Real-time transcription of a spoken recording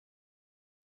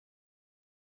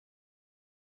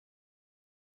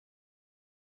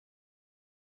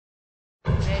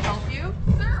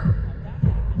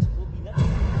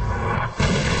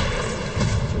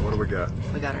What do we got?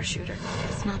 We got our shooter.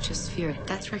 It's not just fear,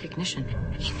 that's recognition.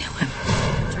 He knew him.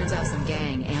 Turns out some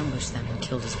gang ambushed them and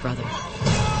killed his brother.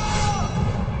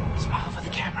 Smile for the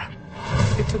camera.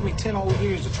 It took me 10 whole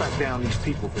years to track down these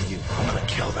people for you. I'm gonna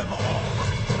kill them all.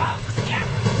 Smile for the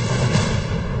camera.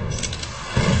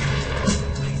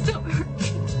 Please don't hurt me.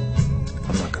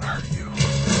 I'm not gonna hurt you.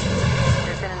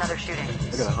 There's been another shooting.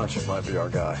 I got a hunch it might be our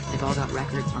guy. They've all got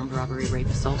records: armed robbery, rape,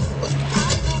 assault.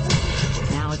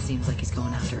 Now it seems like he's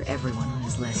going after everyone on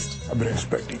his list. I've been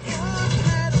expecting you.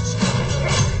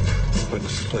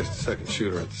 Witnesses placed the second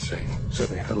shooter at the scene. Said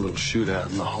they had a little shootout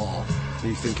in the hall.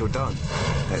 You think you're done?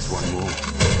 There's one more.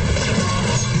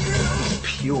 He's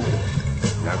pure.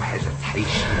 No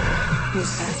hesitation.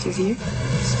 Who's fast as you?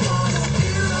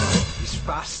 He's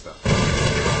faster.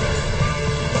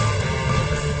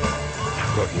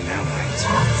 I've got you now, mate.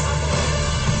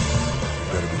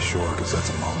 You better be sure, because that's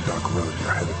a long, dark road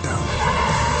you're headed down.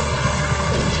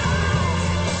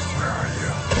 Where are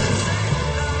you?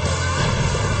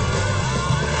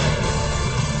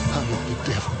 I know the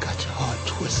devil got your heart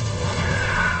twisted.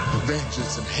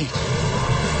 Vengeance and hatred.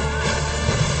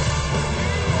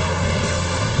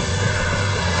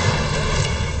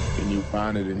 Can you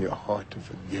find it in your heart to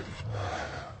forgive?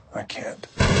 I can't.